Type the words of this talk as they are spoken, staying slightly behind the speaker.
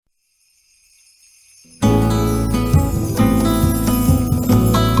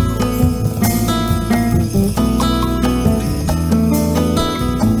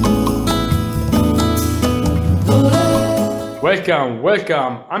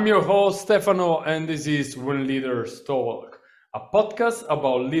Welcome. I'm your host, Stefano, and this is When Leaders Talk, a podcast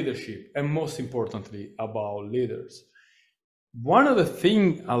about leadership and most importantly, about leaders. One of the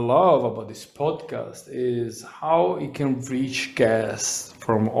things I love about this podcast is how it can reach guests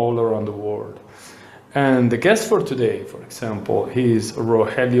from all around the world. And the guest for today, for example, is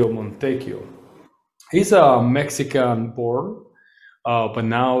Rogelio Montekio. He's a Mexican born, but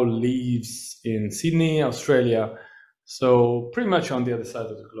now lives in Sydney, Australia. So pretty much on the other side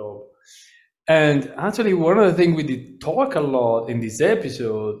of the globe. And actually, one of the things we did talk a lot in this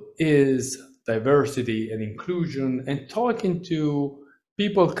episode is diversity and inclusion and talking to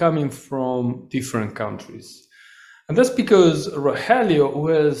people coming from different countries. And that's because Rogelio, who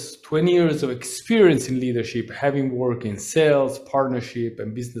has 20 years of experience in leadership, having worked in sales, partnership,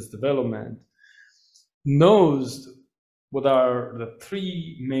 and business development, knows what are the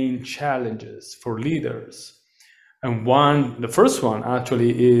three main challenges for leaders. And the first one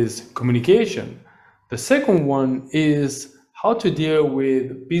actually is communication. The second one is how to deal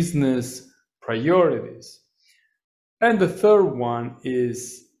with business priorities. And the third one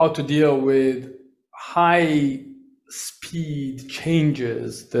is how to deal with high speed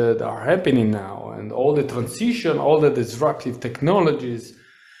changes that are happening now and all the transition, all the disruptive technologies,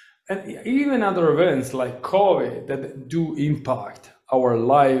 and even other events like COVID that do impact our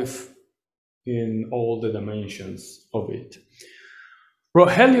life in all the dimensions of it.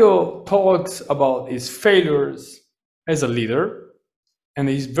 Rogelio talks about his failures as a leader, and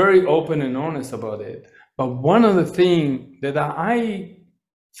he's very open and honest about it. But one of the things that I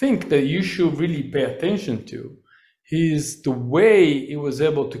think that you should really pay attention to is the way he was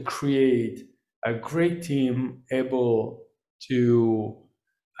able to create a great team able to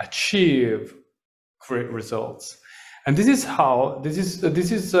achieve great results. And this is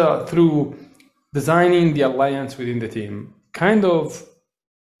through designing the alliance within the team, kind of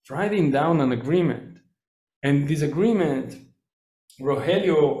writing down an agreement. And this agreement,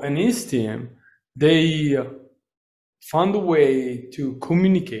 Rogelio and his team, they found a way to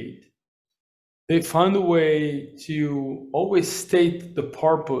communicate. They found a way to always state the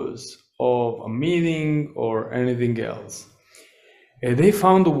purpose of a meeting or anything else. And they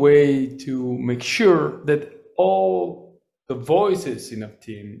found a way to make sure that all the voices in a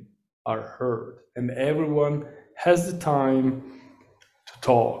team are heard and everyone has the time to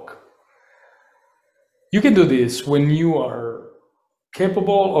talk. You can do this when you are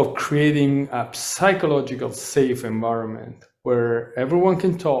capable of creating a psychological safe environment where everyone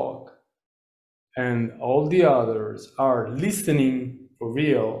can talk and all the others are listening for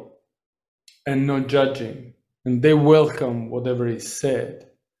real and not judging, and they welcome whatever is said.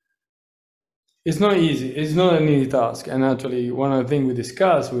 It's not easy. It's not an easy task. And actually, one of the things we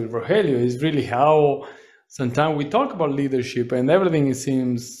discussed with Rogelio is really how sometimes we talk about leadership and everything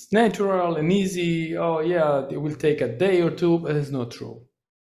seems natural and easy. Oh, yeah, it will take a day or two, but it's not true.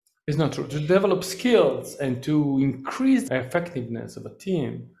 It's not true. To develop skills and to increase the effectiveness of a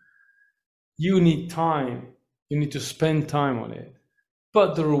team, you need time. You need to spend time on it.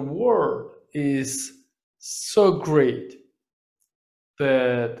 But the reward is so great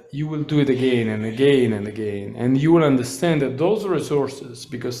that you will do it again and again and again, and you will understand that those resources,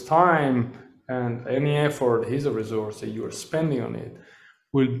 because time and any effort is a resource that you are spending on it,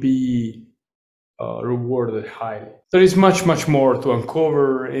 will be rewarded highly. There is much more to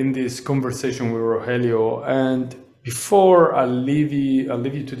uncover in this conversation with Rogelio, and before I leave you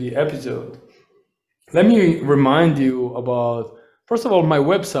to the episode, let me remind you about, first of all, my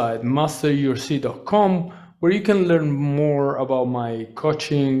website, masteryourseat.com, where you can learn more about my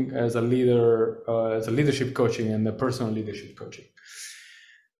coaching as a leader, as a leadership coaching and the personal leadership coaching.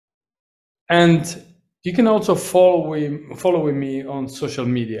 And you can also follow me on social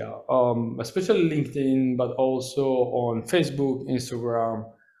media, especially LinkedIn, but also on Facebook, Instagram,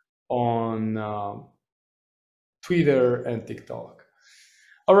 on Twitter and TikTok.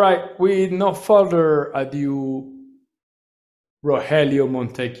 All right, with no further ado, Rogelio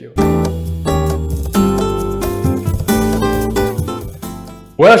Montekio.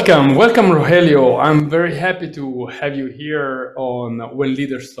 Welcome, Rogelio. I'm very happy to have you here on When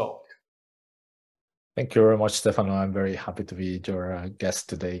Leaders Talk. Thank you very much, Stefano. I'm very happy to be your guest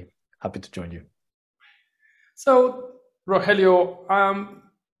today. Happy to join you. So, Rogelio,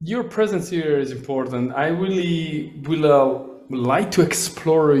 your presence here is important. I really would like to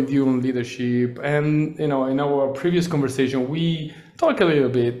explore with you on leadership. And, in our previous conversation, we talked a little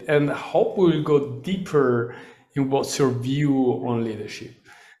bit and hope we'll go deeper in what's your view on leadership.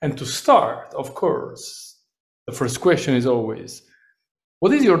 And to start, of course, the first question is always,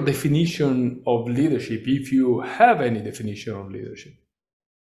 What is your definition of leadership, if you have any definition of leadership?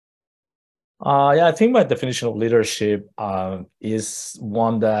 Yeah, I think my definition of leadership is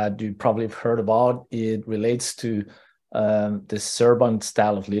one that you probably have heard about. It relates to the servant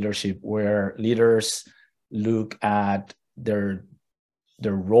style of leadership, where leaders look at their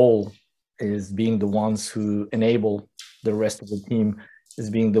role is being the ones who enable the rest of the team,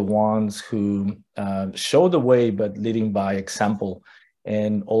 is being the ones who show the way, but leading by example.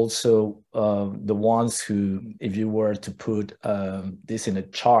 And also the ones who, if you were to put this in a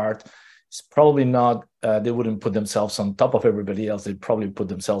chart, it's probably not, they wouldn't put themselves on top of everybody else. They'd probably put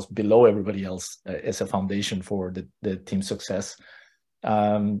themselves below everybody else as a foundation for the team success.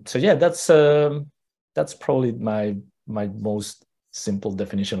 So yeah, that's probably my most simple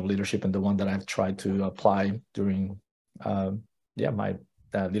definition of leadership, and the one that I've tried to apply during my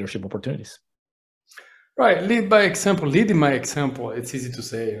leadership opportunities. Right, lead by example. Leading by example. It's easy to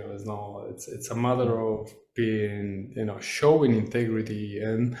say. It's a matter of being, showing integrity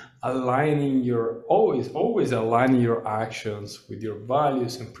and aligning always aligning your actions with your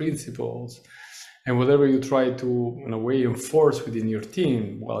values and principles, and whatever you try to, in a way, enforce within your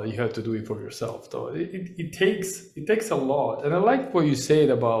team. Well, you have to do it for yourself. So it takes a lot. And I like what you said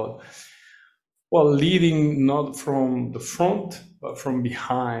about, well, leading not from the front but from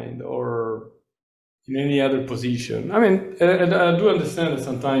behind, or in any other position. I mean, and I do understand that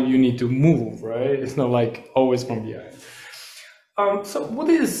sometimes you need to move, right? It's not like always from behind. So what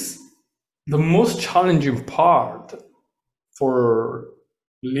is the most challenging part for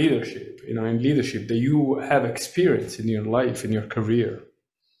leadership, in leadership that you have experienced in your life, in your career?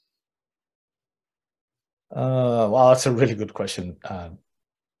 Well, that's a really good question.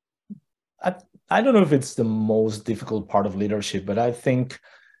 I don't know if it's the most difficult part of leadership, but I think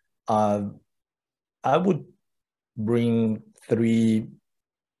I would bring three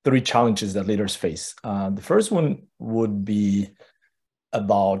challenges that leaders face. The first one would be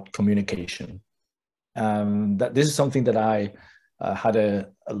about communication. That this is something that I had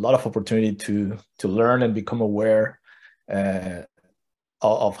a lot of opportunity to learn and become aware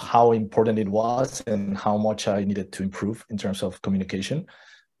of how important it was and how much I needed to improve in terms of communication.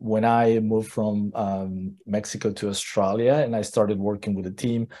 When I moved from Mexico to Australia and I started working with a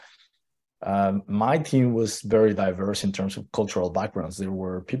team, my team was very diverse in terms of cultural backgrounds. There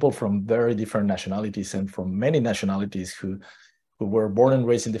were people from very different nationalities and from many nationalities who were born and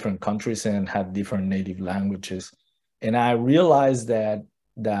raised in different countries and had different native languages. And I realized that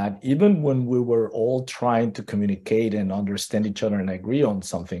even when we were all trying to communicate and understand each other and agree on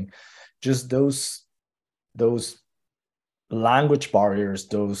something, just those language barriers,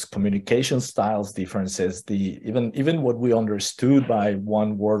 those communication styles differences, even what we understood by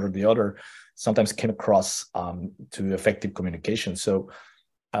one word or the other, sometimes came across to effective communication. So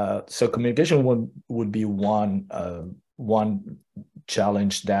communication would be one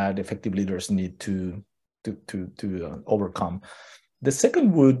challenge that effective leaders need to overcome. The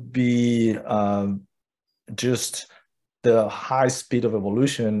second would be just the high speed of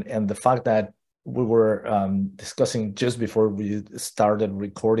evolution and the fact that we were discussing just before we started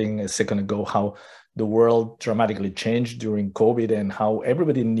recording a second ago how the world dramatically changed during COVID and how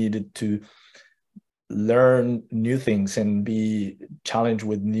everybody needed to learn new things and be challenged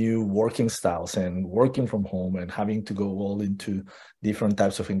with new working styles and working from home and having to go all into different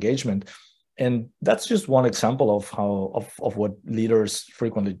types of engagement. And that's just one example of what leaders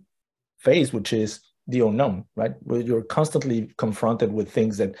frequently face, which is the unknown, right? Where you're constantly confronted with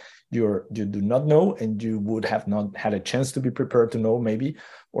things that you do not know, and you would have not had a chance to be prepared to know, maybe,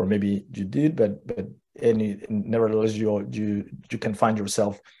 or maybe you did, but nevertheless, you can find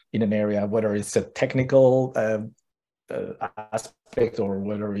yourself in an area, whether it's a technical aspect or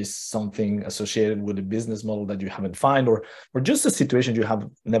whether it's something associated with a business model that you haven't found, or just a situation you have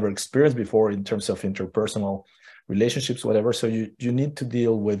never experienced before in terms of interpersonal relationships, whatever. So you need to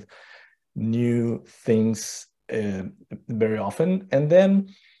deal with new things very often. And then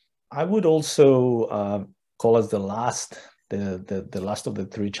I would also call as the last of the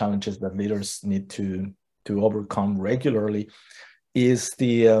three challenges that leaders need to overcome regularly is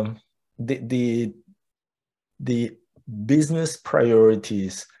the business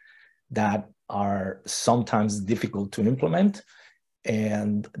priorities that are sometimes difficult to implement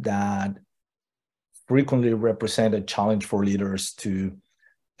and that frequently represent a challenge for leaders to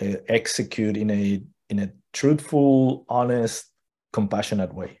execute in a truthful, honest,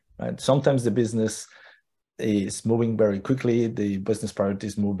 compassionate way. Right? Sometimes the business is moving very quickly. The business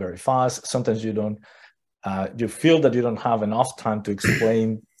priorities move very fast. Sometimes you don't. You feel that you don't have enough time to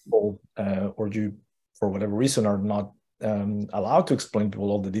explain, or you, for whatever reason, are not allowed to explain to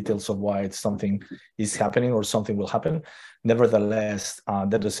people all the details of why something is happening or something will happen. Nevertheless,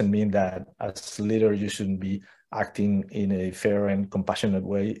 that doesn't mean that as a leader you shouldn't be acting in a fair and compassionate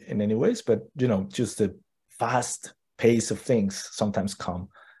way in any ways. But just the fast pace of things sometimes come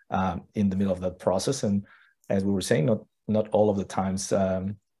in the middle of that process. And as we were saying, not all of the times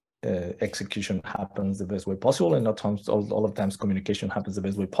execution happens the best way possible, and not all of the times communication happens the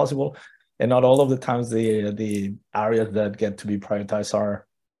best way possible. And not all of the times the areas that get to be prioritized are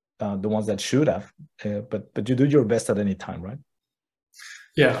the ones that should have. But you do your best at any time, right?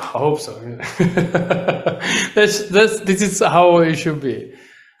 Yeah, I hope so. This is how it should be.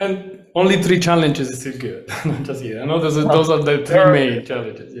 And only 3 challenges is still good. Not just I know those are the 3 main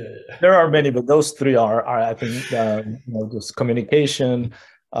challenges. Yeah. There are many, but those 3 are I think just communication,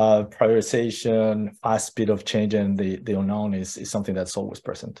 prioritization, fast speed of change, and the unknown is something that's always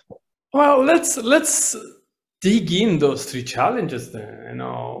present. Well, let's dig in those 3 challenges then,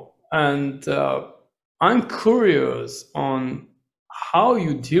 and I'm curious on how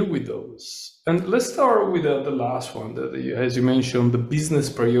you deal with those. And let's start with the last one, as you mentioned, the business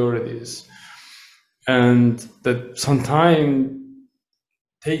priorities, and that sometimes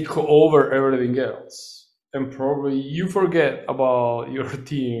take over everything else, and probably you forget about your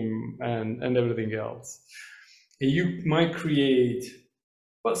team and everything else. And you might create,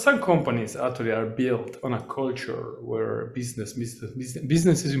 but some companies actually are built on a culture where business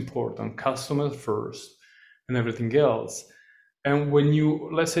is important, customers first, and everything else. And when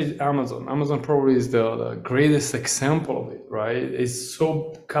let's say Amazon probably is the greatest example of it, right? It's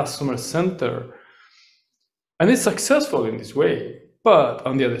so customer centered, and it's successful in this way. But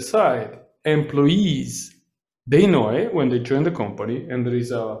on the other side, employees, they know it when they join the company, and there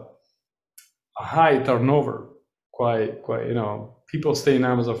is a high turnover. Quite, people stay in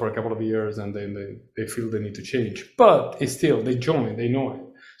Amazon for a couple of years and then they feel the need to change. But it's still, they join, they know it.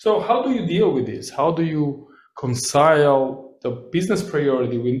 So how do you deal with this? How do you reconcile the business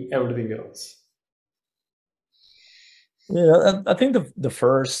priority with everything else? Yeah, I think the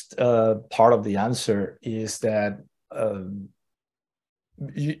first part of the answer is that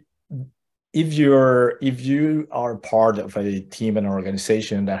if you are part of a team and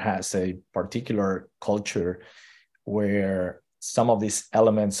organization that has a particular culture where some of these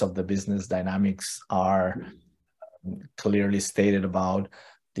elements of the business dynamics are clearly stated about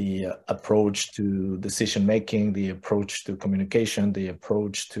the approach to decision making, the approach to communication, the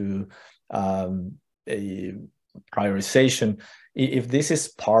approach to a prioritization. If this is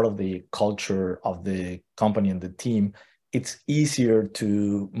part of the culture of the company and the team, it's easier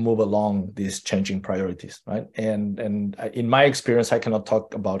to move along these changing priorities, right? And in my experience, I cannot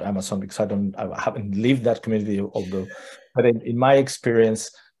talk about Amazon because I haven't lived that community, but in my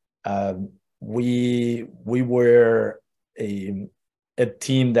experience, we were a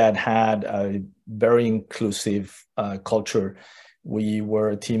team that had a very inclusive culture. We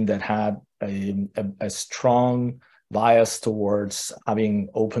were a team that had a strong bias towards having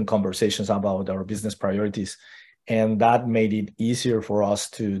open conversations about our business priorities. And that made it easier for us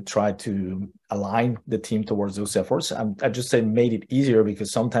to try to align the team towards those efforts. I just say made it easier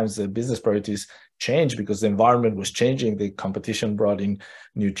because sometimes the business priorities change because the environment was changing. The competition brought in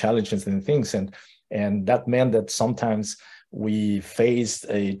new challenges and things. And that meant that sometimes we faced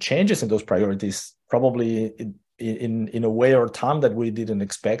changes in those priorities, probably in a way or time that we didn't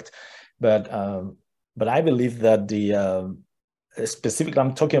expect. But I believe that specifically,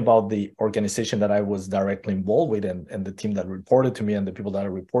 I'm talking about the organization that I was directly involved with and the team that reported to me and the people that I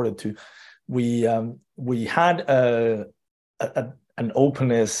reported to. We had an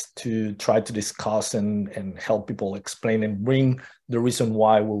openness to try to discuss and help people explain and bring the reason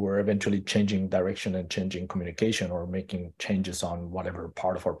why we were eventually changing direction and changing communication or making changes on whatever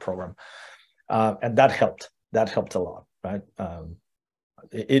part of our program. And that helped. That helped a lot, right?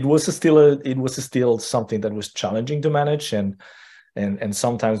 It was still something that was challenging to manage, and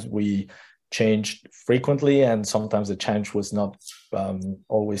sometimes we changed frequently, and sometimes the change was not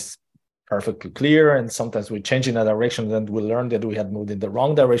always perfectly clear, and sometimes we changed in a direction and we learned that we had moved in the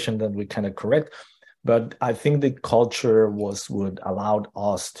wrong direction, then we kind of correct. But I think the culture would allowed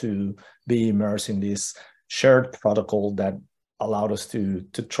us to be immersed in this shared protocol that allowed us to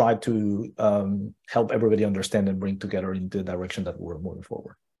try to help everybody understand and bring together in the direction that we're moving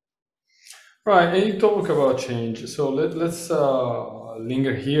forward. Right, and you talk about change. So let's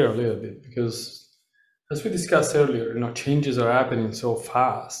linger here a little bit because, as we discussed earlier, changes are happening so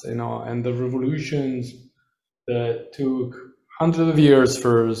fast, and the revolutions that took hundreds of years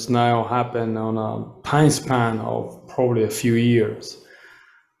first now happen on a time span of probably a few years.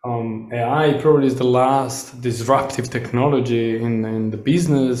 AI probably is the last disruptive technology in the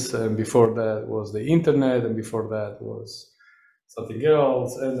business, and before that was the internet, and before that was something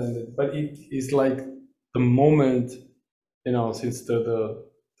else, and then but it is like the moment, since the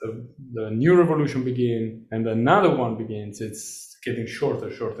new revolution began and another one begins, it's getting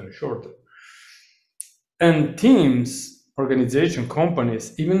shorter, shorter, and shorter. And teams, organization,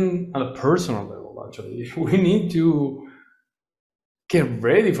 companies, even at a personal level, actually, we need to get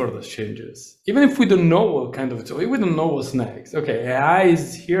ready for those changes. Even if we don't know what kind of, we don't know what's next. Okay, AI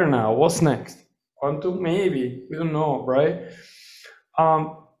is here now. What's next? Quantum, maybe. We don't know, right?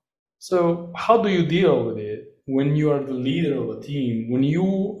 So how do you deal with it when you are the leader of a team? When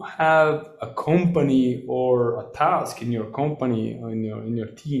you have a company or a task in your company or in your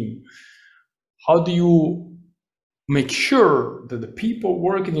team, how do you make sure that the people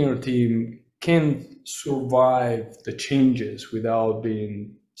working in your team can survive the changes without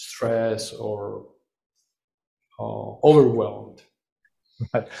being stressed or overwhelmed?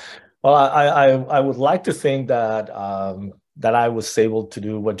 Well, I would like to think that that I was able to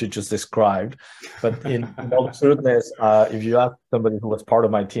do what you just described, but in all truthfulness, if you ask somebody who was part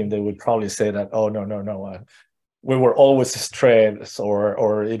of my team, they would probably say that, oh no no no, we were always stressed,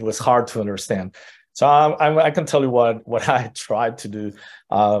 or it was hard to understand. So I can tell you what I tried to do.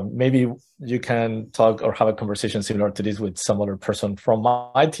 Maybe you can talk or have a conversation similar to this with some other person from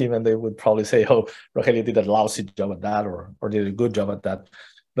my team, and they would probably say, "Oh, Rogelio did a lousy job at that, or did a good job at that."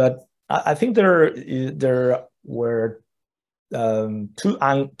 But I think there were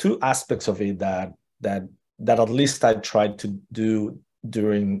two aspects of it that at least I tried to do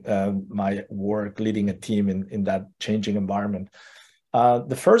during my work leading a team in that changing environment.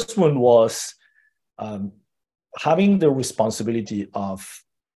 The first one was having the responsibility of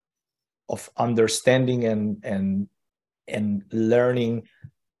understanding and learning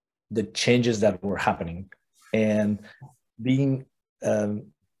the changes that were happening, and being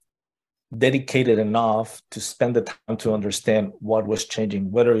dedicated enough to spend the time to understand what was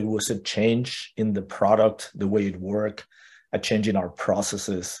changing, whether it was a change in the product, the way it worked, a change in our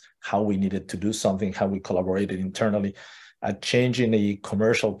processes, how we needed to do something, how we collaborated internally, a change in the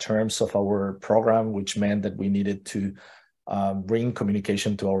commercial terms of our program, which meant that we needed to bring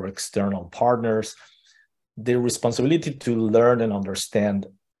communication to our external partners. The responsibility to learn and understand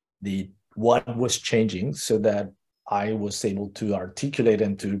what was changing, so that I was able to articulate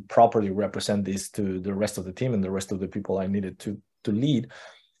and to properly represent this to the rest of the team and the rest of the people I needed to lead.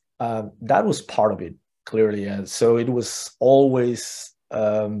 That was part of it, clearly. And so it was always,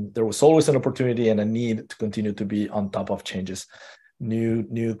 there was always an opportunity and a need to continue to be on top of changes,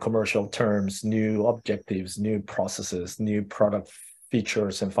 new commercial terms, new objectives, new processes, new product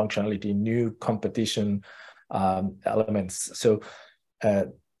features and functionality, new competition elements. So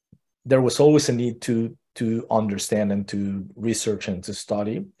there was always a need to understand and to research and to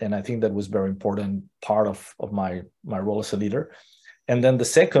study. And I think that was very important part of my role as a leader. And then the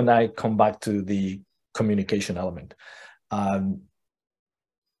second, I come back to the communication element.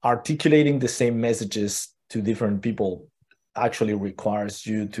 Articulating the same messages to different people actually requires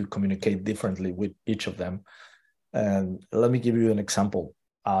you to communicate differently with each of them. And let me give you an example.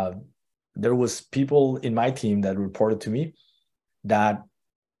 There was people in my team that reported to me that,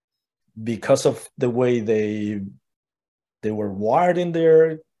 because of the way they were wired in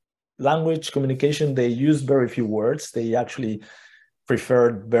their language communication, they used very few words. They actually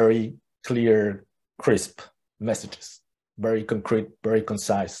preferred very clear, crisp messages, very concrete, very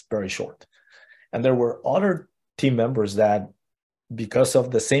concise, very short. And there were other team members that, because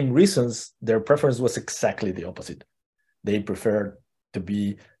of the same reasons, their preference was exactly the opposite. They preferred to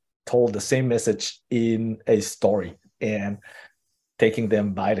be told the same message in a story, and taking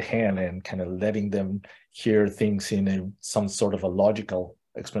them by the hand and kind of letting them hear things in some sort of a logical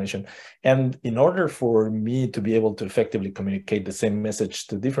explanation. And in order for me to be able to effectively communicate the same message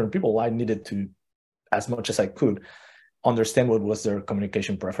to different people, I needed to, as much as I could, understand what was their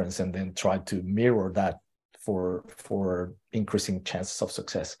communication preference, and then try to mirror that for increasing chances of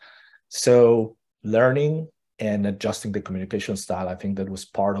success. So learning and adjusting the communication style, I think that was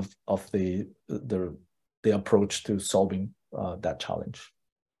part of the approach to solving that challenge.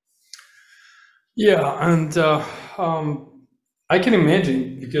 Yeah, and I can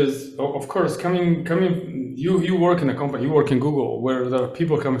imagine, because of course, you work in a company, you work in Google, where there are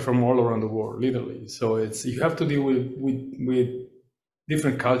people coming from all around the world, literally. So you have to deal with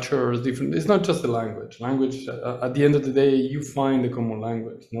different cultures, different. It's not just the language. Language, at the end of the day, you find a common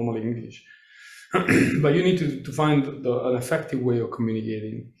language, normally English, but you need to find an effective way of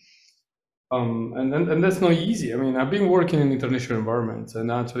communicating. And that's not easy. I mean, I've been working in international environments, and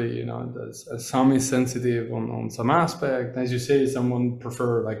actually, some is sensitive on some aspect. As you say, someone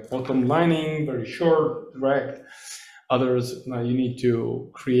prefer like bottom lining, very short, direct. Others, you need to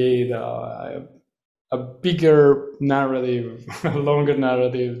create a bigger narrative, a longer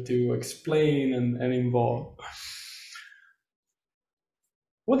narrative to explain and involve.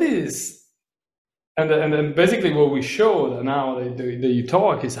 What is and then basically what we showed now that you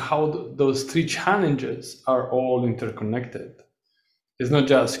talk is how those three challenges are all interconnected. It's not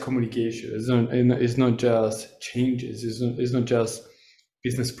just communication. It's not just changes. It's not just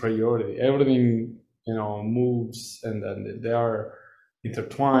business priority. Everything moves and they are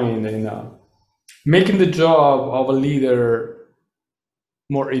intertwined and making the job of a leader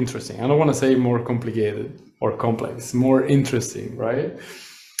more interesting. I don't want to say more complicated or complex. More interesting, right?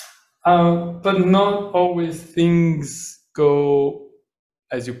 But not always things go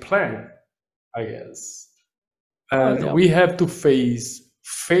as you plan, I guess. And Yeah. we have to face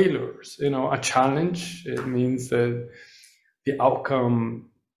failures. A challenge, it means that the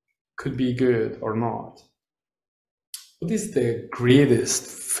outcome could be good or not. What is the greatest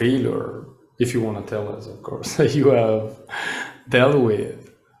failure, if you want to tell us, of course, that you have dealt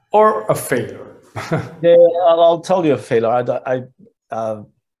with, or a failure? Yeah, I'll tell you a failure.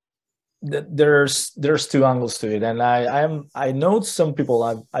 There's two angles to it, and I know some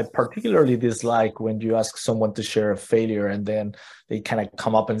people I particularly dislike when you ask someone to share a failure and then they kind of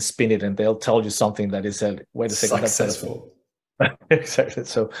come up and spin it and they'll tell you something that is a wait a second, Successful. Exactly.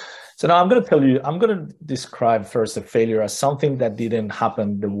 So now I'm going to describe first a failure as something that didn't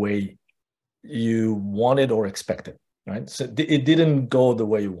happen the way you wanted or expected, right? So it didn't go the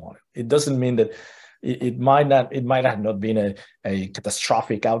way you wanted. It doesn't mean that it might have not been a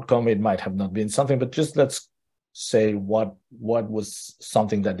catastrophic outcome. It might have not been something, but just let's say what was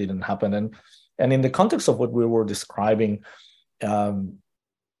something that didn't happen. And in the context of what we were describing,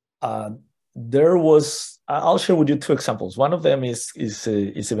 there was, I'll share with you two examples. One of them is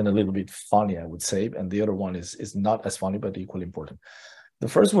even a little bit funny, I would say, and the other one is not as funny but equally important. The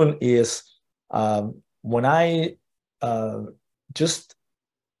first one is when I just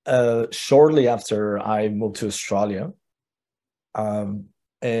shortly after I moved to Australia,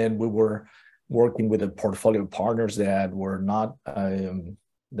 and we were working with a portfolio of partners that were not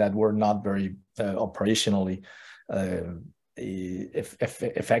very operationally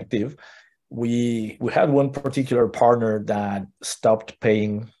effective. We had one particular partner that stopped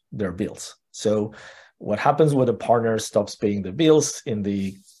paying their bills. So what happens when a partner stops paying the bills in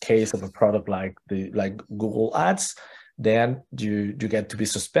the case of a product like Google Ads, then you get to be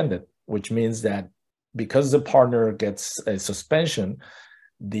suspended, which means that because the partner gets a suspension,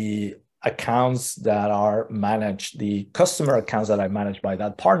 the accounts that are managed, the customer accounts that are managed by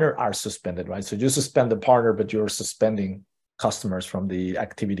that partner are suspended, right? So you suspend the partner, but you're suspending customers from the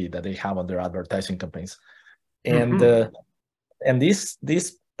activity that they have on their advertising campaigns. And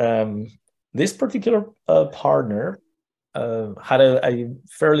this particular partner had a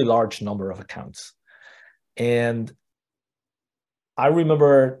fairly large number of accounts. And I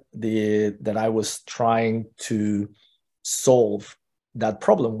remember that I was trying to solve that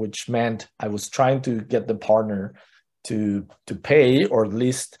problem, which meant I was trying to get the partner to pay, or at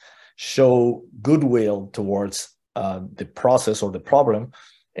least show goodwill towards the process or the problem.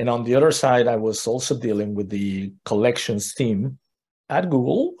 And on the other side, I was also dealing with the collections team at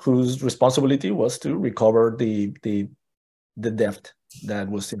Google, whose responsibility was to recover the debt that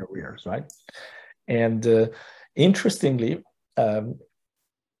was in arrears, right? And interestingly,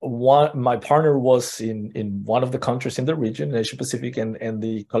 my partner was in one of the countries in the region, Asia Pacific, and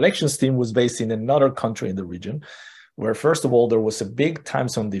the collections team was based in another country in the region, where first of all there was a big time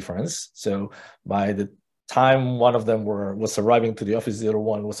zone difference. So by the time one of them was arriving to the office, the other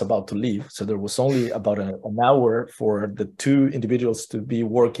one was about to leave. So there was only about an hour for the two individuals to be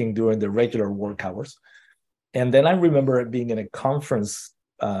working during the regular work hours. And then I remember being in a conference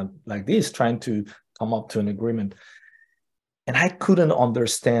like this, trying to come up to an agreement. And I couldn't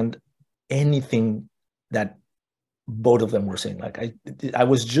understand anything that both of them were saying. Like I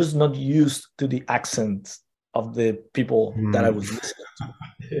was just not used to the accent of the people that I was listening to.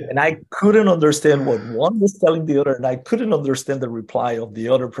 Yeah. And I couldn't understand what one was telling the other, and I couldn't understand the reply of the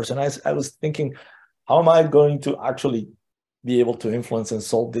other person. I was thinking, how am I going to actually be able to influence and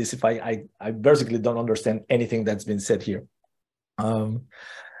solve this if I basically don't understand anything that's been said here?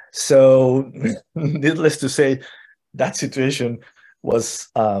 So needless to say, that situation was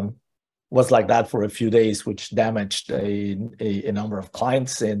like that for a few days, which damaged a number of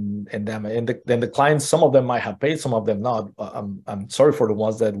clients, and then the clients, some of them might have paid, some of them not. I'm sorry for the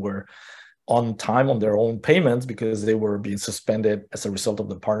ones that were on time on their own payments because they were being suspended as a result of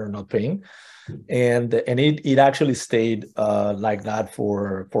the partner not paying. And it actually stayed like that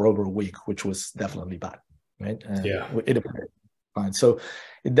for over a week, which was definitely bad, right? Yeah. It appeared fine. So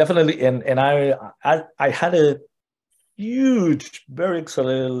it definitely, and I had a huge, very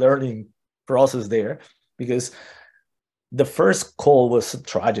accelerated learning process there, because the first call was a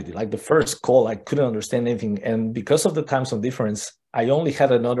tragedy. Like the first call, I couldn't understand anything. And because of the time zone difference, I only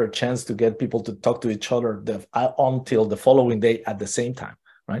had another chance to get people to talk to each other until the following day at the same time,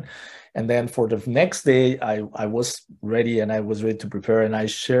 right? And then for the next day, I was ready, and I was ready to prepare, and I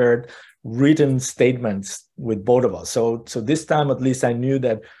shared written statements with both of us. So this time, at least, I knew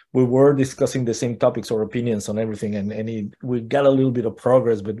that we were discussing the same topics or opinions on everything, and we got a little bit of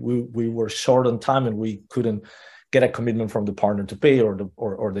progress, but we were short on time, and we couldn't get a commitment from the partner to pay, or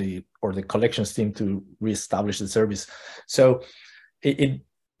the collections team to reestablish the service. So it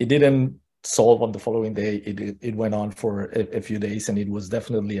didn't solve on the following day. It went on for a few days, and it was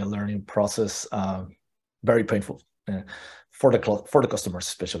definitely a learning process, very painful for the customers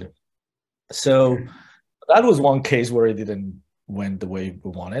especially. So that was one case where it didn't went the way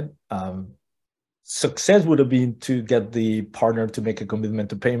we wanted. Success would have been to get the partner to make a commitment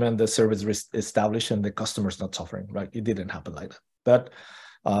to payment, the service established, and the customer's not suffering, right? It didn't happen like that. But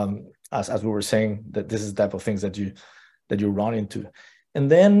as we were saying, that this is the type of things that you run into.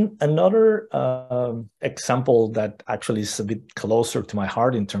 And then another example that actually is a bit closer to my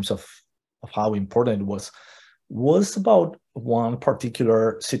heart in terms of how important it was about one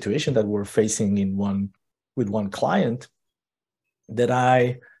particular situation that we're facing with one client, that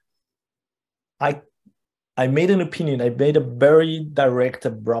I made an opinion. I made a very direct,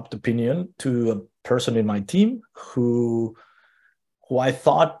 abrupt opinion to a person in my team who I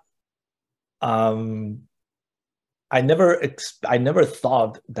thought, I never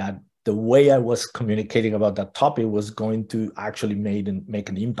thought that the way I was communicating about that topic was going to actually make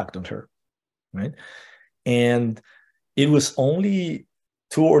an impact on her, right? And it was only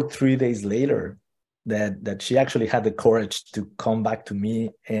 2 or 3 days later that she actually had the courage to come back to me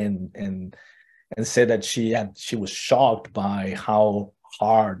and said that she was shocked by how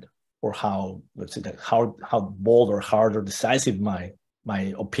hard, or how, let's say, that how bold or hard or decisive my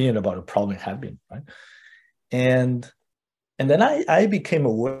opinion about a problem had been, right? And then I became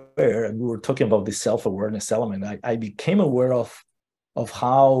aware, and we were talking about the self-awareness element. I became aware of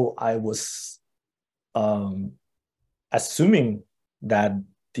how I was assuming that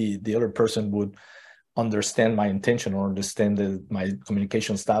the other person would understand my intention, or understand my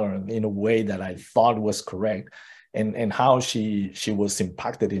communication style in a way that I thought was correct, and how she was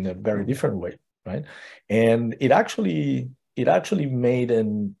impacted in a very different way, right? And it actually made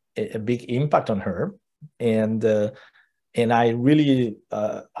a big impact on her, and I really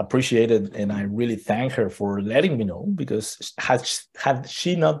appreciated, and I really thank her for letting me know, because had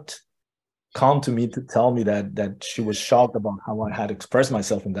she not come to me to tell me that she was shocked about how I had expressed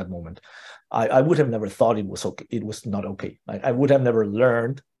myself in that moment, I would have never thought it was okay. It was not okay. I would have never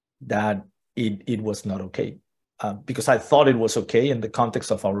learned that it was not okay, because I thought it was okay in the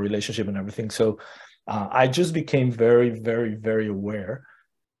context of our relationship and everything. So I just became very, very, very aware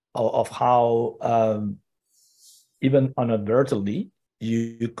of how even inadvertently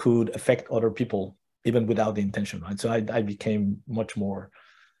you could affect other people even without the intention, right? So I became much more,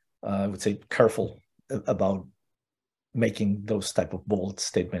 I would say, careful about making those type of bold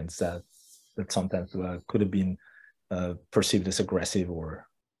statements that sometimes could have been perceived as aggressive or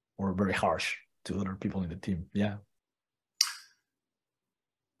very harsh to other people in the team. Yeah.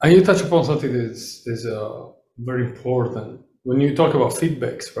 And you touch upon something that is very important when you talk about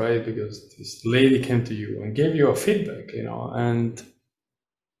feedbacks, right? Because this lady came to you and gave you a feedback, and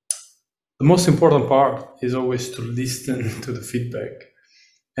the most important part is always to listen to the feedback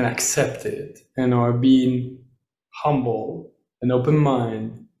and accept it, being humble and open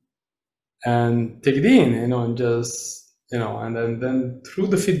mind, and take it in, and just, and then through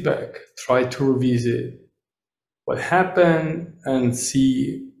the feedback, try to revisit what happened and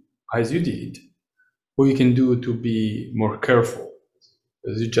see, as you did, what you can do to be more careful,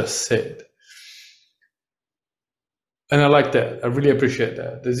 as you just said. And I like that. I really appreciate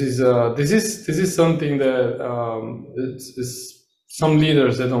that. This is something that it's some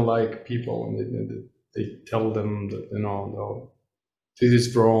leaders, they don't like people, and they tell them that no, this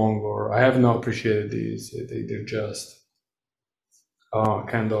is wrong, or I have not appreciated this. They're just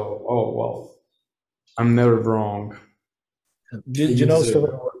kind of, oh well, I'm never wrong. You know,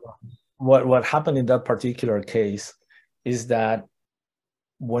 Stephen, what happened in that particular case is that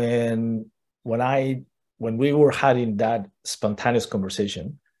when we were having that spontaneous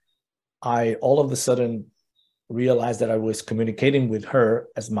conversation, I all of a sudden realized that I was communicating with her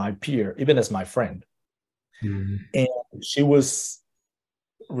as my peer, even as my friend. Mm. And she was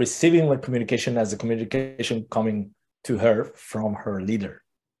receiving my communication as a communication coming to her from her leader.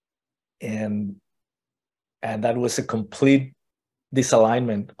 And that was a complete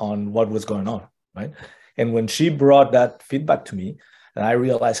disalignment on what was going on, right? And when she brought that feedback to me, and I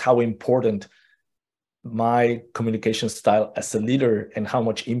realized how important my communication style as a leader and how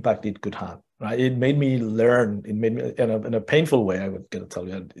much impact it could have, right? It made me learn. It made me in a painful way. I would get to tell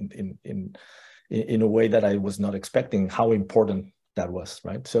you in a way that I was not expecting how important that was,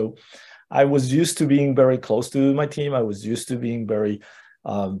 right? So I was used to being very close to my team. I was used to being very,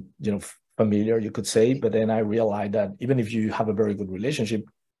 familiar, you could say. But then I realized that even if you have a very good relationship,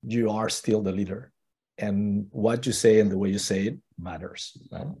 you are still the leader, and what you say and the way you say it matters,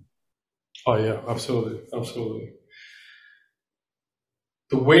 right? Oh yeah, absolutely, absolutely.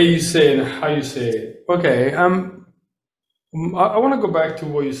 The way you say it and how you say it. Okay. I want to go back to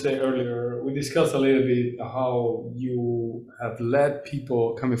what you said earlier. We discussed a little bit how you have led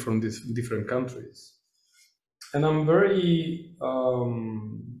people coming from these different countries, and I'm very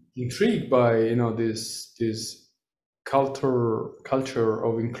intrigued by this culture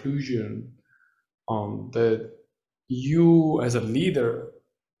of inclusion that you as a leader,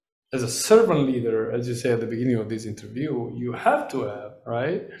 as a servant leader, as you said at the beginning of this interview, you have to have,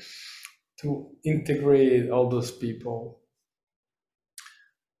 right, to integrate all those people.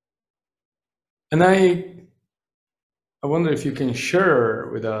 And I wonder if you can share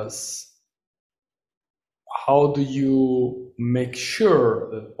with us, how do you make sure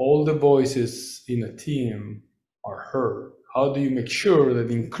that all the voices in a team are heard? How do you make sure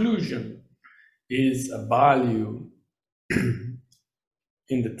that inclusion is a value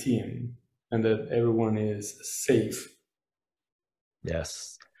in the team and that everyone is safe?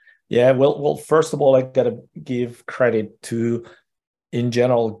 Yes. Yeah. Well, first of all, I got to give credit to, in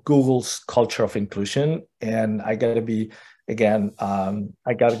general, Google's culture of inclusion. And I got to be, again,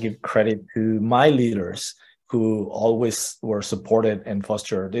 I got to give credit to my leaders who always were supported and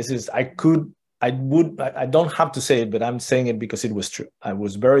fostered. I don't have to say it, but I'm saying it because it was true. I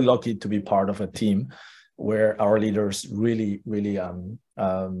was very lucky to be part of a team where our leaders really, really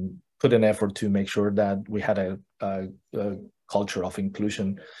put an effort to make sure that we had a culture of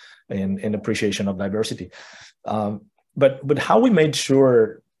inclusion and appreciation of diversity. But how we made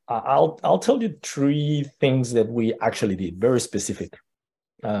sure, I'll tell you three things that we actually did, very specific.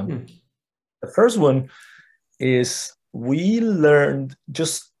 The first one is we learned,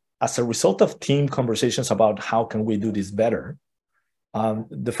 just as a result of team conversations about how can we do this better.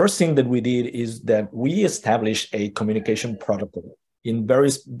 The first thing that we did is that we established a communication protocol in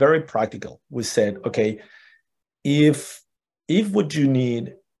very practical. We said, okay, if what you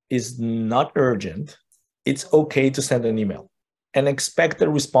need is not urgent, it's okay to send an email and expect a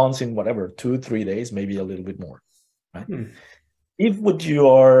response in whatever 2-3 days, maybe a little bit more, right? If what you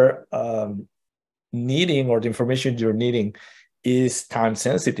are needing, or the information you're needing, is time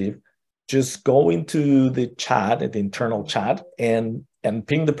sensitive, just go into the chat, the internal chat, and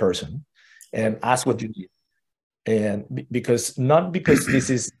ping the person and ask what you need. And because not because this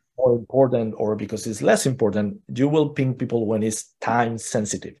is more important or because it's less important, you will ping people when it's time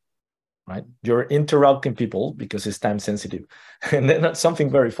sensitive, right? You're interrupting people because it's time sensitive. And then something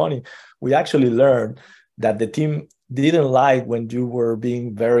very funny, we actually learned that the team didn't like when you were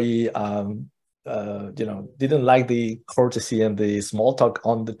being very, didn't like the courtesy and the small talk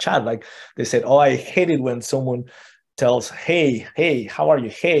on the chat. Like they said, oh, I hate it when someone tells, hey, how are you?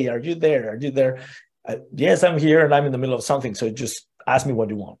 Hey, are you there? Are you there? Yes, I'm here and I'm in the middle of something. So just ask me what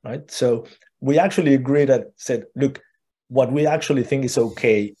you want, right? So we actually agreed that said, look, what we actually think is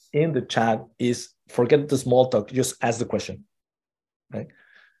okay in the chat is forget the small talk, just ask the question, right?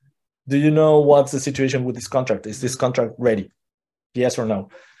 Do you know what's the situation with this contract? Is this contract ready? Yes or no?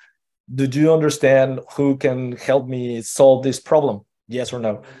 Do you understand who can help me solve this problem? Yes or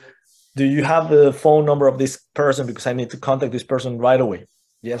no? Do you have the phone number of this person because I need to contact this person right away?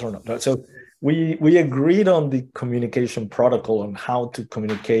 Yes or no? So we agreed on the communication protocol on how to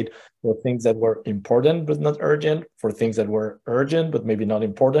communicate for things that were important but not urgent, for things that were urgent but maybe not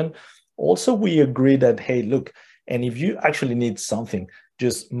important. Also, we agreed that, hey, look, and if you actually need something,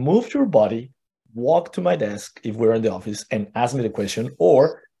 just move your body, walk to my desk if we're in the office and ask me the question,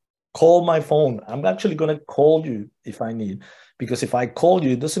 or call my phone. I'm actually going to call you if I need, because if I call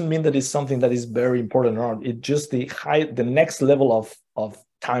you, it doesn't mean that it's something that is very important or not. It's just the next level of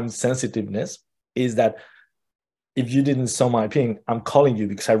time sensitiveness is that if you didn't saw my ping, I'm calling you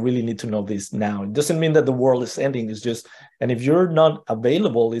because I really need to know this now. It doesn't mean that the world is ending. It's just, and if you're not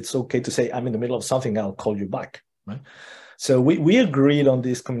available, it's okay to say, I'm in the middle of something, I'll call you back, right? So we agreed on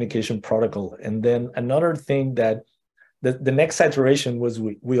this communication protocol. And then another thing that the next iteration was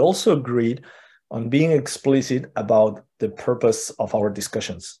we also agreed on being explicit about the purpose of our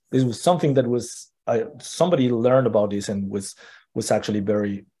discussions. This was something that was, somebody learned about this and was actually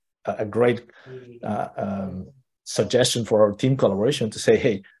very, a great suggestion for our team collaboration to say,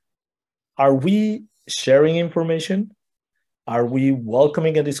 hey, are we sharing information? Are we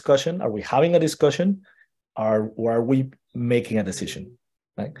welcoming a discussion? Are we having a discussion? Or are we making a decision?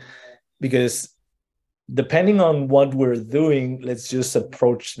 Right? Because depending on what we're doing, let's just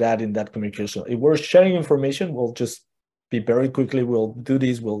approach that in that communication. If we're sharing information, we'll just be very quickly, we'll do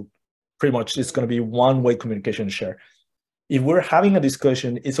this, we'll pretty much, it's going to be one-way communication share. If we're having a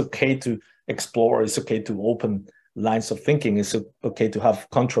discussion, it's okay to explore, it's okay to open lines of thinking, it's okay to have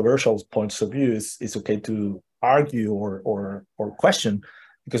controversial points of view, it's okay to argue or question,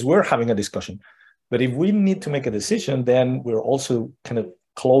 because we're having a discussion. But if we need to make a decision, then we're also kind of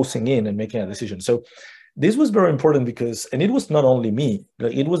closing in and making a decision. So this was very important because, and it was not only me,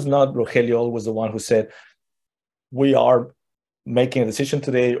 it was not Rogelio was the one who said, we are making a decision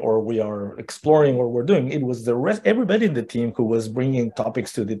today, or we are exploring what we're doing. It was the rest, everybody in the team who was bringing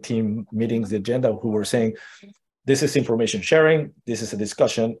topics to the team meetings, the agenda, who were saying, this is information sharing, this is a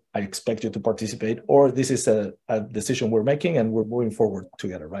discussion, I expect you to participate, or this is a decision we're making and we're moving forward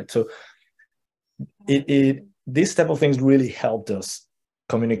together, right? So these type of things really helped us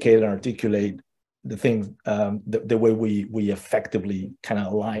communicate and articulate the things, the way we effectively kind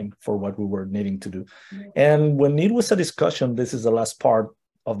of align for what we were needing to do. And when it was a discussion, this is the last part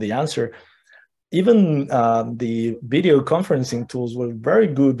of the answer, even the video conferencing tools were very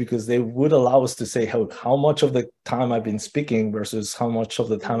good because they would allow us to say how much of the time I've been speaking versus how much of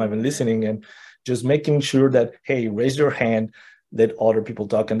the time I've been listening, and just making sure that, hey, raise your hand, let other people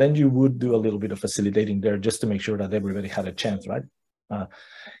talk. And then you would do a little bit of facilitating there just to make sure that everybody had a chance, right?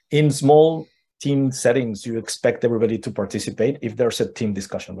 In small team settings, you expect everybody to participate if there's a team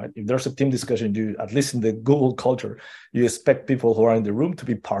discussion, right? If there's a team discussion, you, at least in the Google culture, you expect people who are in the room to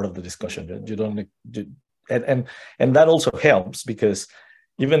be part of the discussion. You don't, and that also helps because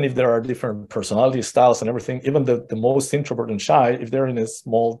even if there are different personality styles and everything, even the most introvert and shy, if they're in a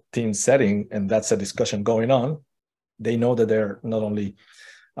small team setting and that's a discussion going on, they know that they're not only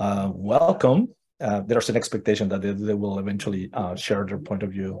welcome, there's an expectation that they will eventually share their point of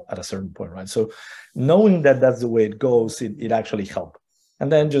view at a certain point, right? So knowing that that's the way it goes, it actually helped.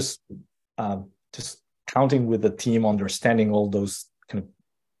 And then just counting with the team, understanding all those kind of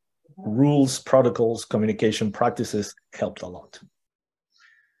rules, protocols, communication practices helped a lot.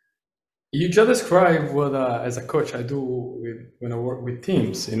 You just described what, as a coach, I do when I work with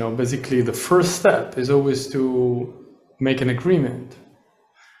teams. You know, basically the first step is always to make an agreement.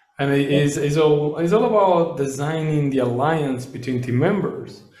 And it's all about designing the alliance between team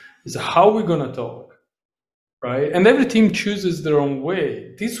members. It's how we're going to talk, right? And every team chooses their own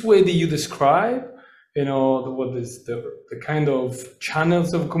way. This way that you describe, you know, what is the kind of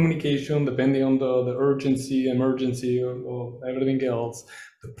channels of communication, depending on the urgency, emergency, or everything else,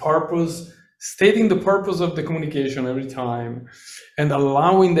 the purpose, stating the purpose of the communication every time, and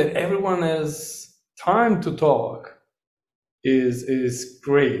allowing that everyone has time to talk is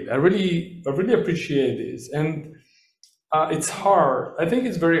great. I really appreciate this, and it's hard. I think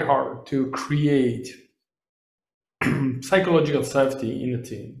it's very hard to create psychological safety in a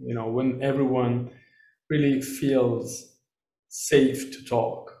team. You know, when everyone really feels safe to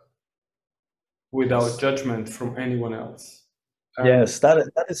talk without judgment from anyone else. Yes, that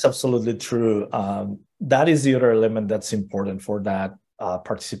is absolutely true. That is the other element that's important for that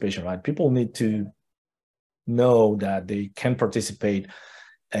participation, right? People need to know that they can participate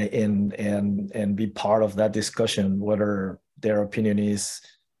and be part of that discussion, whether their opinion is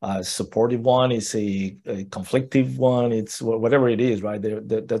a supportive one, is a conflictive one, it's whatever it is, right?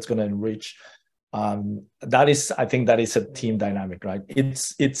 That's going to enrich. I think that is a team dynamic, right?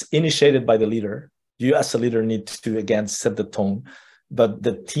 It's initiated by the leader. You as a leader need to, again, set the tone, but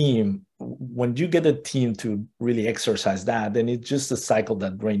the team, when you get a team to really exercise that, then it's just a cycle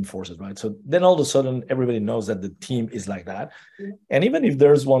that reinforces, right? So then all of a sudden everybody knows that the team is like that. And even if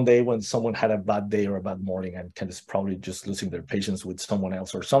there's one day when someone had a bad day or a bad morning and kind of probably just losing their patience with someone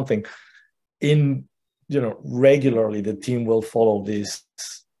else or something, regularly the team will follow this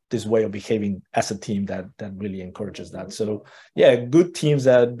way of behaving as a team that really encourages that. So yeah, good teams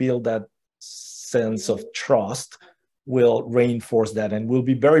that build that sense of trust will reinforce that and will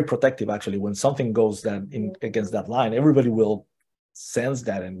be very protective. Actually, when something goes that in against that line, everybody will sense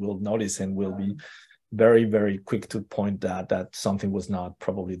that and will notice and will be very, very quick to point that something was not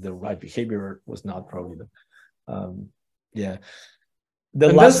probably the right behavior, was not probably the yeah. The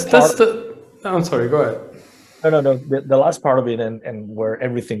And last that's part. the. I'm sorry. Go ahead. No. The last part of it, and where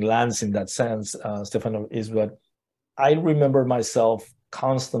everything lands in that sense, Stefano, is what I remember myself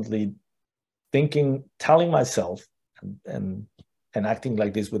constantly thinking, telling myself, and and acting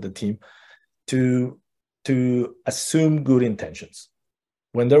like this with the team, to assume good intentions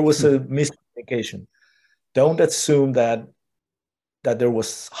when there was a miscommunication. Don't assume that there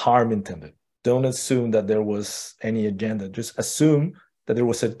was harm intended. Don't assume that there was any agenda. Just assume that there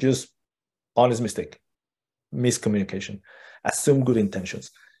was a just honest mistake, miscommunication. Assume good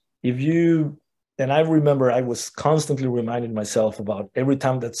intentions. If you, and I remember I was constantly reminding myself about every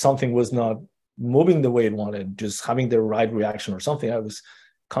time that something was not moving the way it wanted, just having the right reaction or something, I was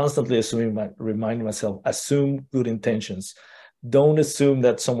constantly reminding myself, assume good intentions. Don't assume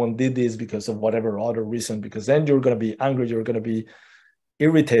that someone did this because of whatever other reason, because then you're going to be angry, you're going to be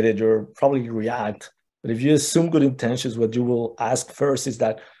irritated, you'll probably react. But if you assume good intentions, what you will ask first is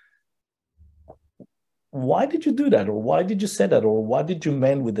that, why did you do that, or why did you say that, or what did you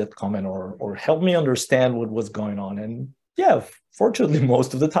mean with that comment, or help me understand what was going on. And yeah, fortunately,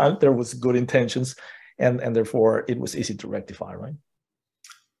 most of the time there was good intentions, and therefore it was easy to rectify, right?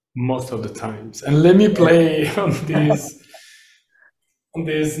 Most of the times. And let me play on this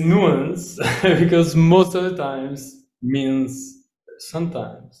nuance because most of the times means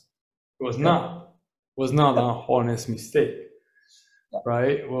sometimes it was not an honest mistake,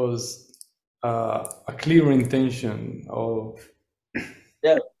 right? It was a clear intention of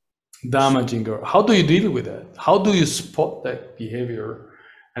Yeah. damaging her. How do you deal with that? How do you spot that behavior,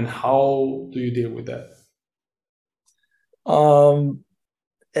 and how do you deal with that?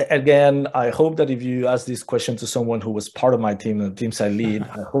 Again, I hope that if you ask this question to someone who was part of my team, the teams I lead,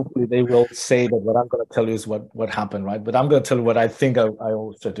 hopefully they will say that what I'm going to tell you is what happened, right? But I'm going to tell you what I think I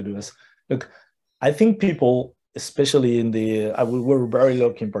always try to do is, look, I think people, especially in we're very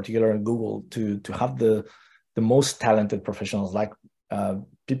lucky in particular in Google to have the most talented professionals, like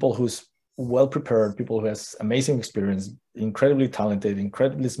people who's well prepared, people who has amazing experience, incredibly talented,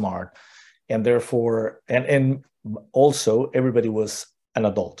 incredibly smart, and therefore, and also everybody was an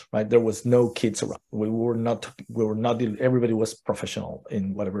adult, right? There was no kids around. We were not, everybody was professional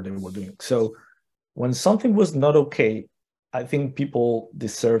in whatever they were doing. So when something was not okay, I think people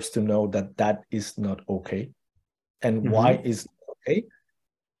deserves to know that that is not okay, and why is okay,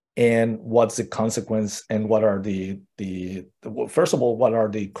 and what's the consequence, and what are the first of all, what are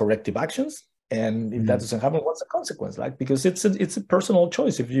the corrective actions, and if that doesn't happen, what's the consequence, like? Because it's a personal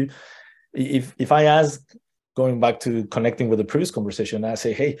choice. If I ask, going back to connecting with the previous conversation, I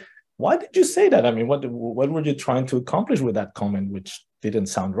say, hey, why did you say that? I mean, what were you trying to accomplish with that comment, which didn't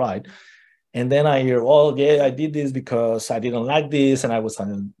sound right? And then I hear, oh, yeah, I did this because I didn't like this, and I was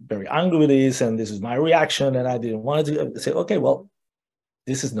very angry with this, and this is my reaction, and I didn't want to say, okay, well,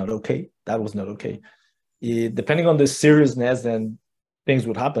 this is not okay. That was not okay. Depending on the seriousness, then things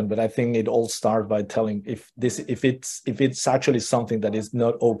would happen. But I think it all starts by telling, if it's actually something that is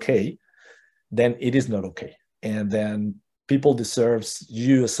not okay, then it is not okay. And then people deserves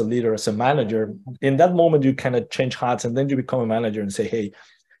you as a leader, as a manager. In that moment, you kind of change hats, and then you become a manager and say, hey,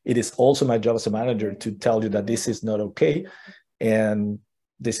 it is also my job as a manager to tell you that this is not okay, and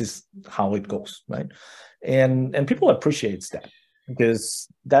this is how it goes, right? And people appreciates that, because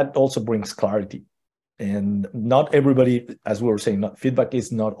that also brings clarity. And not everybody, as we were saying, feedback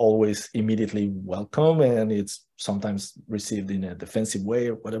is not always immediately welcome, and it's sometimes received in a defensive way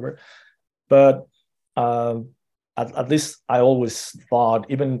or whatever. But at least I always thought,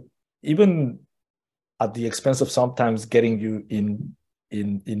 even at the expense of sometimes getting you in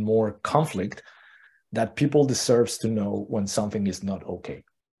more conflict, that people deserves to know when something is not okay.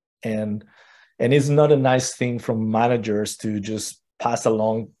 And it's not a nice thing from managers to just pass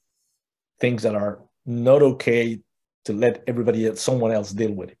along things that are not okay, to let someone else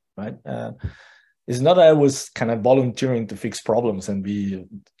deal with it, right? It's not that I was kind of volunteering to fix problems and be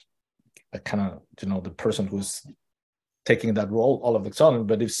a kind of, the person who's taking that role all of a sudden.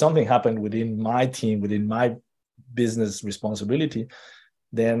 But if something happened within my team, within my business responsibility,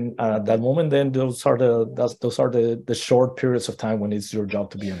 then at that moment, then those are the short periods of time when it's your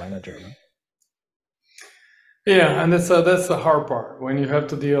job to be a manager. Right? Yeah, and that's the hard part, when you have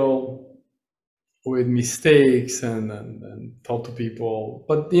to deal with mistakes and talk to people.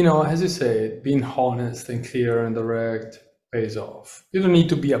 But as you say, being honest and clear and direct pays off. You don't need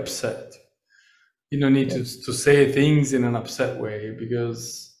to be upset. You don't need to say things in an upset way,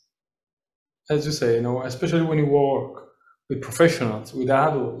 because, as you say, especially when you work with professionals, with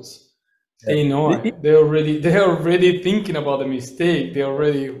adults, they know it. They're already thinking about the mistake. They're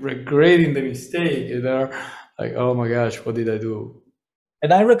already regretting the mistake. They're like, oh my gosh, what did I do?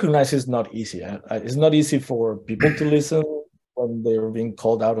 And I recognize it's not easy. It's not easy for people to listen when they're being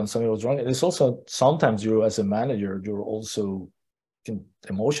called out on something was wrong. And it's also sometimes you, as a manager, you're also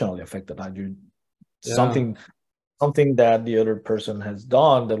emotionally affected. You something that the other person has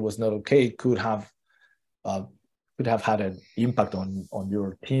done that was not okay uh, could have had an impact on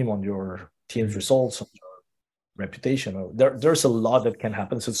your team, on your team's results, on your reputation. There's a lot that can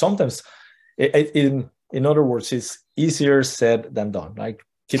happen. So sometimes, in other words, it's easier said than done. Like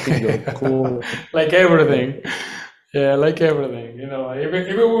keeping your cool, like everything. Yeah, like everything.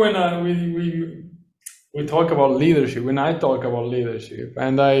 Even when we talk about leadership, when I talk about leadership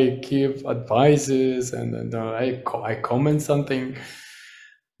and I give advices and I comment something,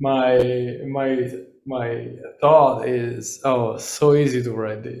 my thought is, oh, so easy to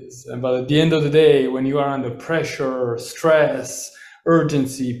write this. But at the end of the day, when you are under pressure, stress,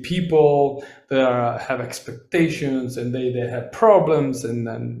 urgency, people that have expectations and they have problems, and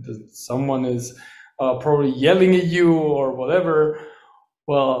then someone is probably yelling at you or whatever,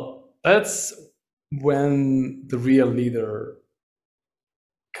 well, that's when the real leader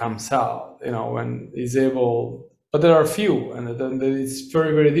comes out, when he's able. But there are few, and then it's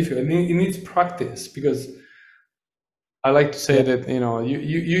very, very difficult. And it needs practice, because I like to say that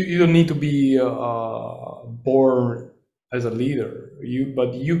you don't need to be born as a leader.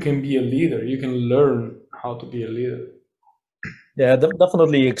 But you can be a leader. You can learn how to be a leader. Yeah,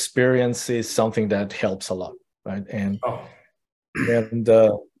 definitely experience is something that helps a lot, right? And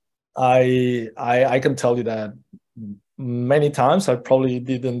I can tell you that many times I probably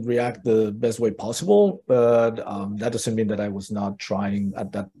didn't react the best way possible, but that doesn't mean that I was not trying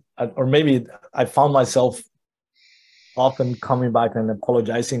at that, or maybe I found myself often coming back and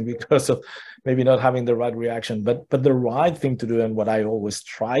apologizing because of maybe not having the right reaction. But the right thing to do, and what I always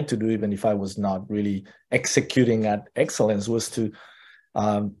tried to do, even if I was not really executing at excellence, was to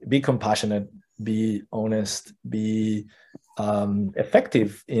be compassionate, be honest, be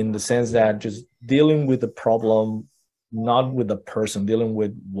effective, in the sense that just dealing with the problem, not with the person, dealing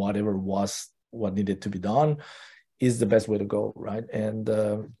with whatever was what needed to be done, is the best way to go, right? And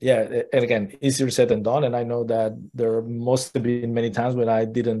and again, easier said than done. And I know that there must have been many times when I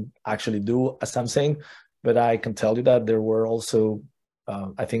didn't actually do as I'm saying, but I can tell you that there were also,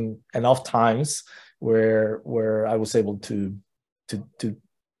 I think, enough times where I was able to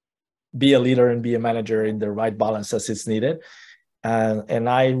be a leader and be a manager in the right balance as it's needed. And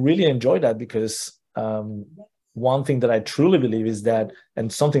I really enjoy that, because one thing that I truly believe is that,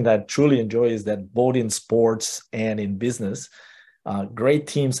 and something that I truly enjoy, is that both in sports and in business, great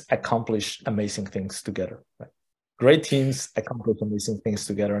teams accomplish amazing things together. Right? Great teams accomplish amazing things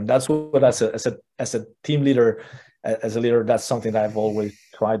together, and that's what as a team leader, as a leader, that's something that I've always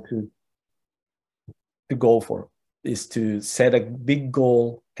tried to go for, is to set a big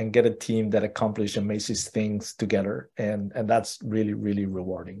goal and get a team that accomplishes amazing things together, and that's really, really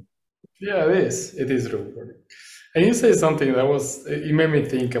rewarding. Yeah, it is. It is rewarding. And you say something it made me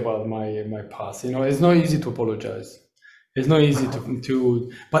think about my past. It's not easy to apologize. It's not easy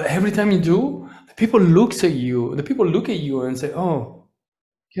to but every time you do, the people look at you and say, oh,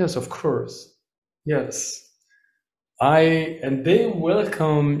 yes, of course. Yes. And they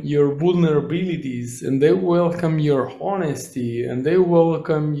welcome your vulnerabilities, and they welcome your honesty, and they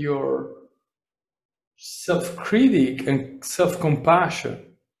welcome your self-critic and self-compassion.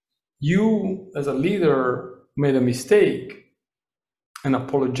 You, as a leader, made a mistake, and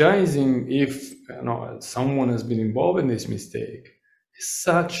apologizing if someone has been involved in this mistake is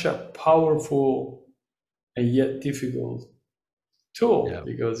such a powerful and yet difficult tool,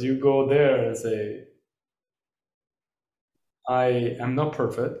 because you go there and say, I am not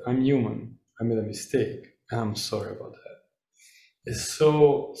perfect, I'm human, I made a mistake, and I'm sorry about that. It's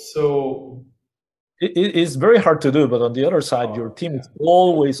so it's very hard to do, but on the other side, your team is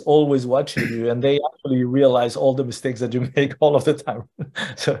always watching you, and they actually realize all the mistakes that you make all of the time.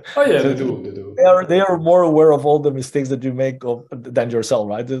 They do. They are more aware of all the mistakes that you make than yourself,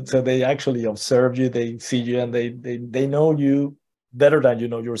 right? So they actually observe you, they see you, and they know you better than you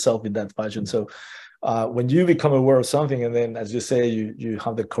know yourself in that fashion. So when you become aware of something, and then, as you say, you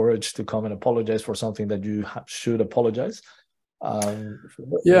have the courage to come and apologize for something that you should apologize. And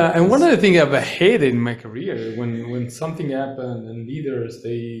one of the things I've hated in my career, when something happened and leaders,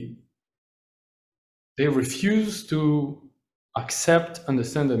 they refuse to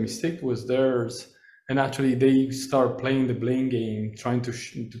understand the mistake was theirs, and actually they start playing the blame game, trying to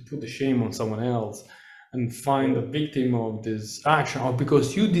put the shame on someone else and find the victim of this action, or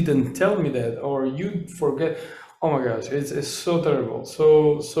because you didn't tell me that, or you forget. Oh my gosh, it's so terrible,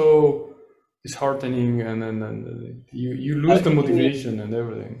 so disheartening, and you lose the motivation and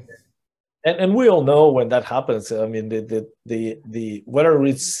everything. And we all know when that happens. I mean, the whether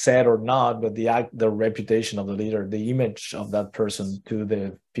it's said or not, but the reputation of the leader, the image of that person to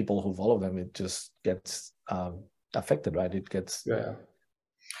the people who follow them, it just gets affected, right? It gets impacted.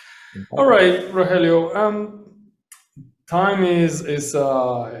 All right, Rogelio. Time is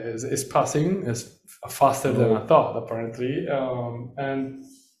passing as faster than I thought, apparently, and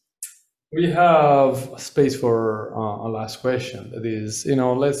we have space for a last question. That is,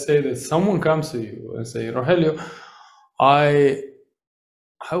 let's say that someone comes to you and say, Rogelio, I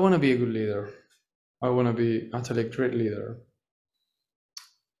want to be a good leader. I want to be actually a great leader.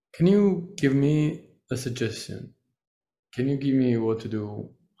 Can you give me a suggestion? Can you give me what to do,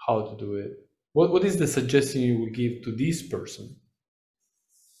 how to do it? What is the suggestion you would give to this person?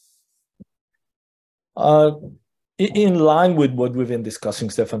 In line with what we've been discussing,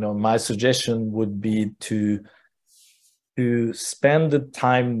 Stefano, my suggestion would be to spend the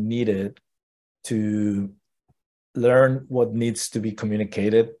time needed to learn what needs to be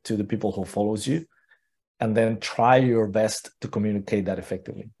communicated to the people who follows you, and then try your best to communicate that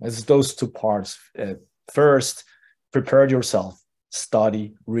effectively. It's those two parts. First, prepare yourself,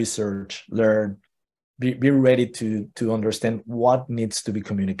 study, research, learn, be ready to understand what needs to be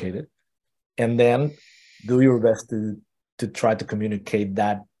communicated, and then do your best to try to communicate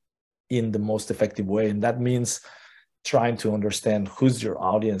that in the most effective way. And that means trying to understand who's your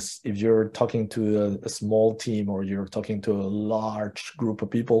audience. If you're talking to a small team or you're talking to a large group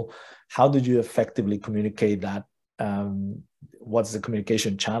of people, how did you effectively communicate that? What's the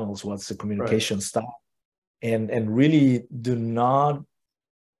communication channels? What's the communication style? And really do not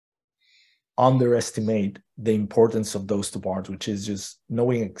underestimate the importance of those two parts, which is just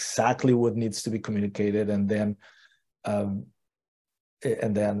knowing exactly what needs to be communicated, and then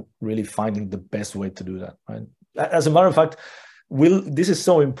really finding the best way to do that, right? As a matter of fact, this is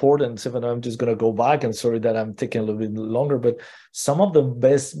so important, Stefan. I'm just going to go back, and sorry that I'm taking a little bit longer, but some of the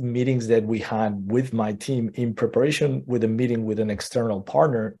best meetings that we had with my team in preparation with a meeting with an external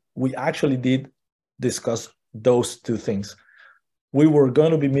partner, we actually did discuss those two things. We were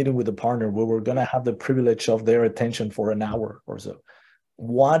going to be meeting with a partner. We were going to have the privilege of their attention for an hour or so.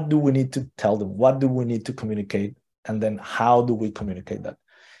 What do we need to tell them? What do we need to communicate? And then how do we communicate that?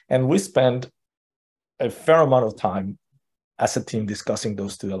 And we spent a fair amount of time as a team discussing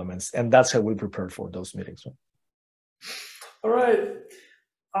those two elements. And that's how we prepared for those meetings. All right.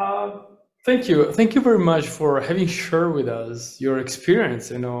 Thank you. Thank you very much for having shared with us your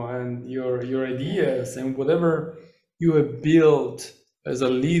experience, and your ideas and whatever you have built as a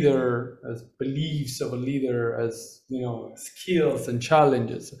leader, as beliefs of a leader, as skills and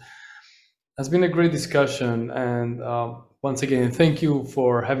challenges. It's been a great discussion, and once again, thank you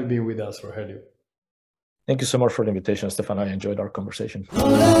for having been with us, Rogelio. Thank you so much for the invitation, Stefan. I enjoyed our conversation.